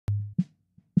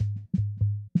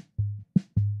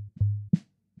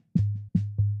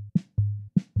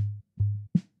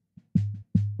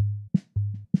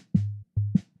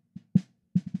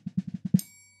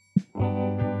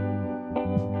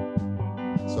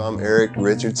So I'm Eric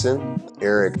Richardson.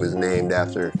 Eric was named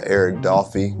after Eric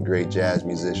Dolphy, great jazz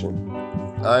musician.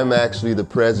 I'm actually the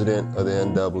president of the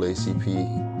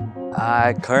NAACP.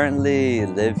 I currently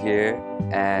live here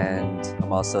and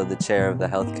I'm also the chair of the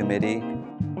health committee.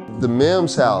 The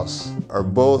Mims House are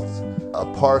both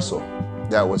a parcel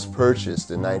that was purchased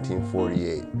in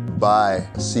 1948 by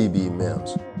C.B.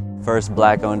 Mims. First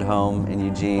black-owned home in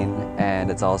Eugene, and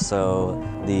it's also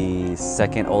the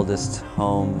second oldest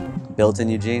home built in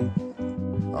Eugene.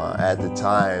 At the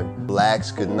time,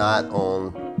 blacks could not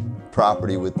own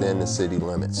property within the city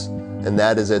limits. And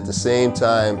that is at the same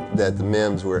time that the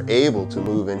Mims were able to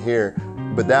move in here,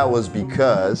 but that was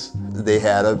because they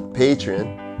had a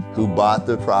patron who bought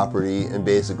the property and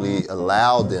basically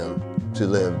allowed them to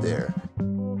live there.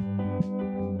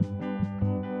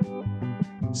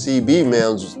 C.B.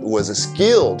 Mims was a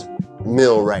skilled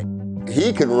millwright.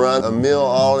 He could run a mill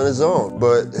all on his own,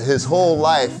 but his whole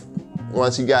life,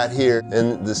 once he got here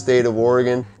in the state of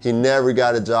Oregon, he never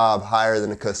got a job higher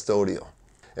than a custodial.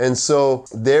 And so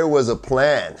there was a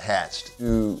plan hatched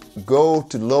to go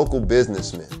to local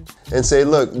businessmen and say,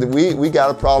 look, we got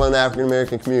a problem in the African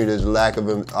American community. There's a lack of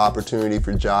an opportunity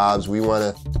for jobs. We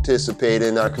want to participate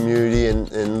in our community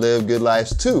and live good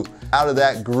lives too. Out of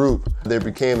that group, there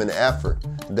became an effort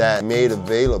that made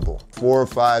available 4 or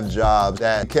 5 jobs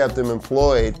that kept them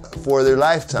employed for their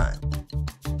lifetime.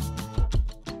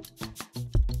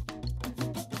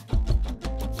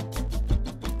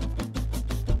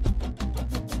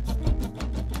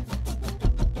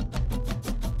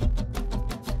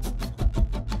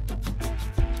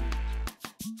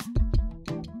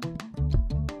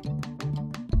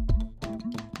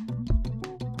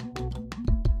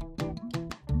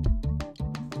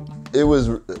 It was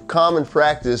common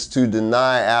practice to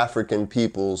deny African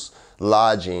peoples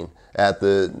lodging at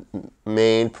the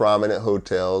main prominent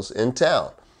hotels in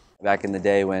town. Back in the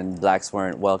day when blacks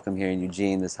weren't welcome here in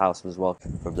Eugene, this house was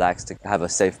welcome for blacks to have a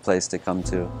safe place to come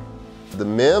to. The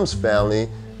Mims family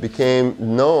became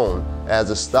known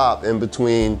as a stop in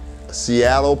between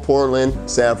Seattle, Portland,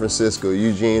 San Francisco.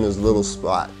 Eugene was a little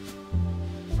spot.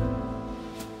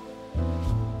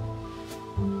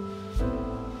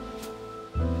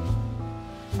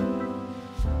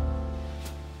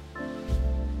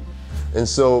 And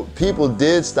so people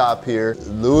did stop here.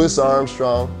 Louis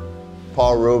Armstrong,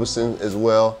 Paul Robeson as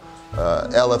well,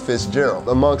 Ella Fitzgerald,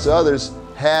 amongst others,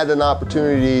 had an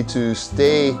opportunity to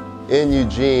stay in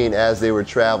Eugene as they were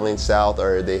traveling south,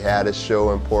 or they had a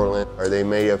show in Portland, or they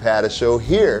may have had a show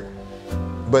here,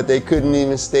 but they couldn't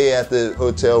even stay at the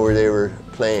hotel where they were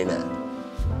playing at.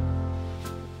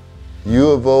 U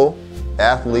of O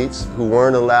athletes who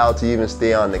weren't allowed to even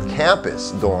stay on the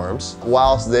campus dorms,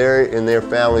 whilst they and their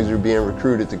families were being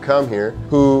recruited to come here,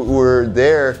 who were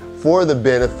there for the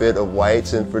benefit of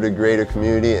whites and for the greater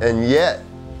community, and yet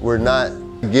were not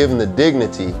given the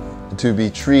dignity to be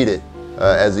treated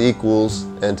as equals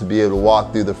and to be able to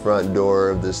walk through the front door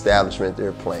of the establishment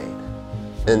they're playing.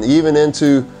 And even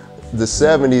into the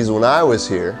 70s when I was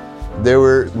here, there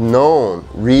were known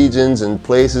regions and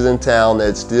places in town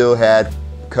that still had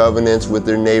covenants with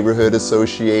their neighborhood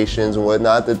associations and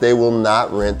whatnot that they will not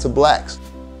rent to blacks.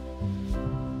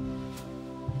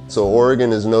 So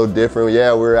Oregon is no different.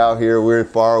 Yeah, we're out here, we're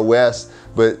far west,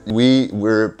 but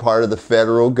we're part of the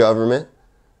federal government,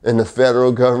 and the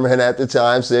federal government at the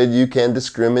time said you can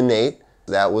discriminate.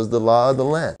 That was the law of the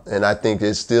land. And I think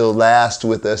it still lasts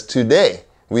with us today.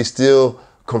 We still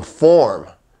conform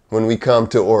when we come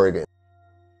to Oregon.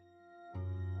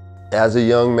 As a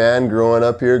young man growing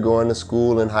up here, going to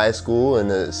school in high school in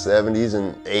the 70s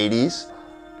and 80s,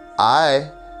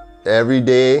 I, every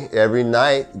day, every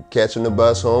night, catching the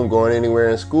bus home, going anywhere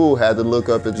in school, had to look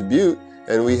up at the butte,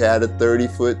 and we had a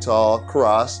 30-foot tall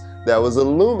cross that was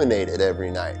illuminated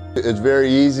every night. It's very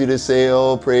easy to say,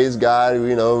 oh, praise God,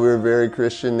 you know, we're a very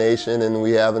Christian nation and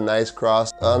we have a nice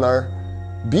cross on our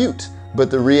butte.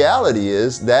 But the reality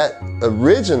is that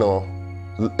original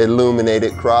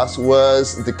illuminated cross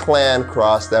was the Klan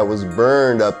cross that was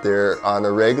burned up there on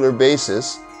a regular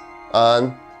basis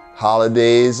on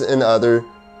holidays and other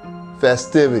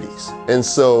festivities. And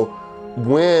so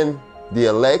when the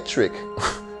electric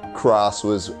cross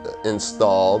was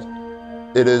installed,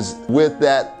 it is with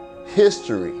that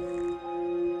history.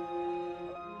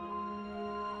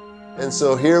 And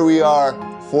so here we are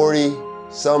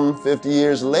 50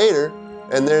 years later,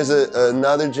 and there's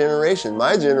another generation,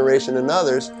 my generation and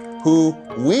others, who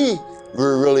we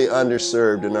were really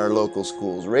underserved in our local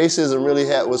schools. Racism really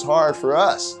was hard for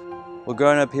us. Well,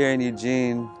 growing up here in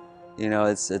Eugene, you know,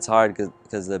 it's hard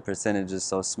because the percentage is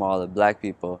so small of black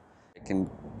people. It can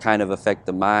kind of affect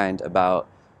the mind about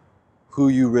who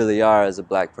you really are as a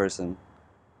black person.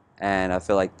 And I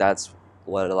feel like that's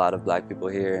what a lot of black people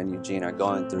here in Eugene are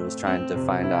going through, is trying to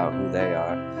find out who they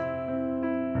are.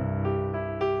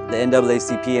 The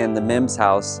NAACP and the Mims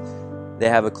House, they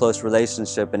have a close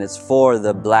relationship, and it's for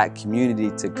the black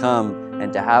community to come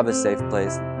and to have a safe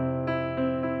place.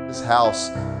 This house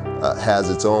has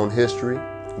its own history,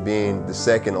 being the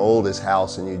second oldest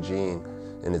house in Eugene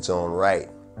in its own right.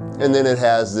 And then it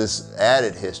has this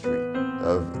added history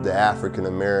of the African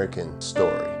American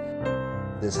story.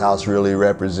 This house really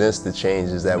represents the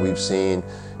changes that we've seen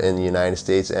in the United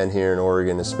States and here in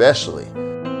Oregon especially.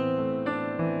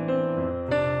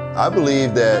 I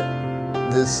believe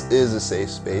that this is a safe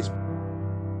space.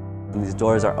 And these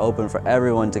doors are open for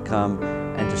everyone to come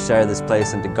and to share this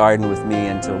place and to garden with me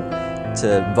and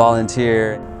to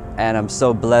volunteer. And I'm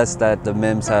so blessed that the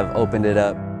Mims have opened it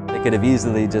up. They could have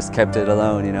easily just kept it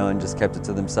alone, you know, and just kept it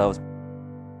to themselves.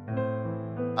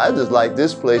 I just like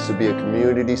this place to be a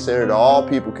community center that all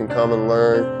people can come and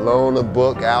learn, loan a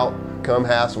book out, come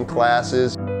have some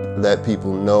classes, let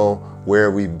people know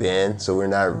where we've been so we're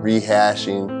not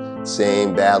rehashing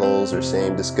same battles or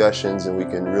same discussions, and we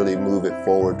can really move it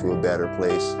forward to a better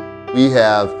place. We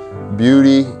have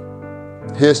beauty,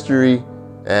 history,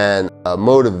 and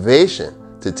motivation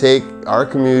to take our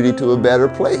community to a better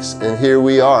place. And here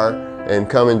we are, and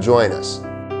come and join us.